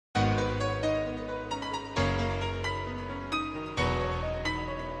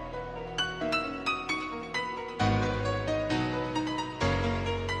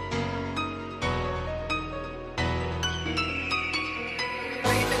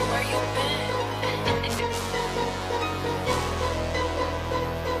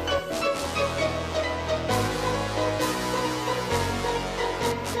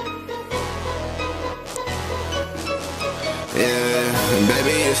Yeah,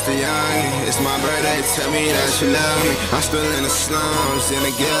 baby, it's the young. It's my birthday, tell me that you love me. I'm still in the slums, in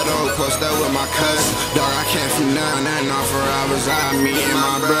the ghetto, posted up with my cousin. Dog, I came from nothing, and off for hours. Me and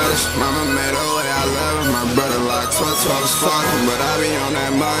my brothers. Mama made her way, I love her. My brother like 12 as fuck, but I be on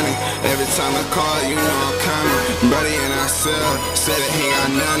that money. Every time I call, you know I'm coming. Buddy and I said that he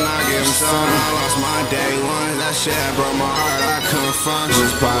got nothing, I give him some. I lost my day one, that shit broke my heart, I couldn't function.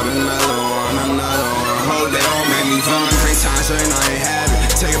 Just bought another one. Hope they don't make me vomit. 3 times, so you know they have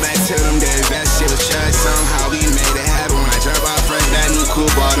it. Take it back to them days, that shit was trash. Somehow we made it happen. When I drop out fresh, that new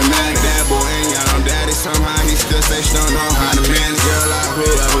coupe automatic. That boy ain't got no daddy. Somehow he still say she don't know how to manage. Girl, I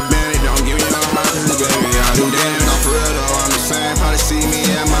whoever been it, don't give me no houses, baby. I do damage. No, for real though, I'm the same. Probably see me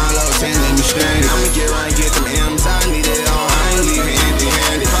at my low 10, let me strange. I'ma get right and get them M's. I need it all. I ain't leaving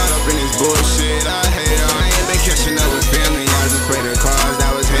empty-handed. Caught up in this bullshit. I hate it. I ain't been catching up with family. I just pray the cars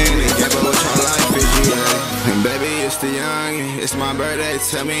that was handy. Gave up with your life, is you, yeah. And baby, it's the young. It's my birthday,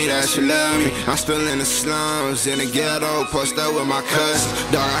 tell me that you love me. I'm still in the slums, in the ghetto, posted up with my cousin.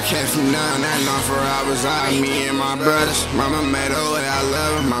 Dog, I came from nothing, and off for hours. Me and my brothers. Mama made her way, I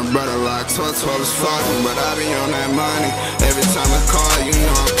love her. My brother like 12 as fuck, but I be on that money. Every time I call, you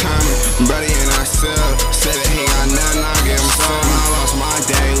know I'm coming. Buddy and I said that he got nothing, I give him some. I lost my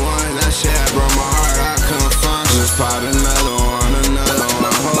day one, that shit broke my heart, I couldn't function. Just bought another one.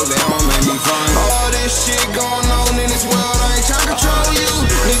 Hope they don't make me funny. All this shit going on in this world, I ain't tryna control you.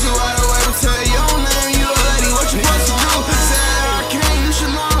 Need you right away to tell your name, you a lady, what you supposed to do? Said I can't, you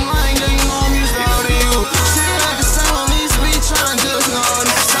should know I'm lying, then you know I'm used to all to you. Shit like the same on these beats, trying to just know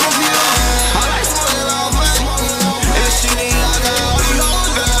this is so pure. I like smoking all black, and she need like all these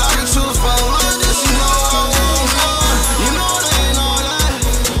hoes that I can choose from. Like this, you know I want more. You know they ain't all that.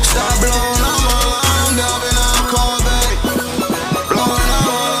 Start blowing up my line, I'm dumping out cold, babe. Blowing up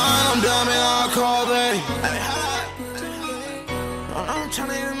my line, I'm dumping out cold, babe. I'm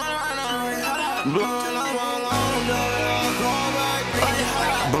tryna get money right now.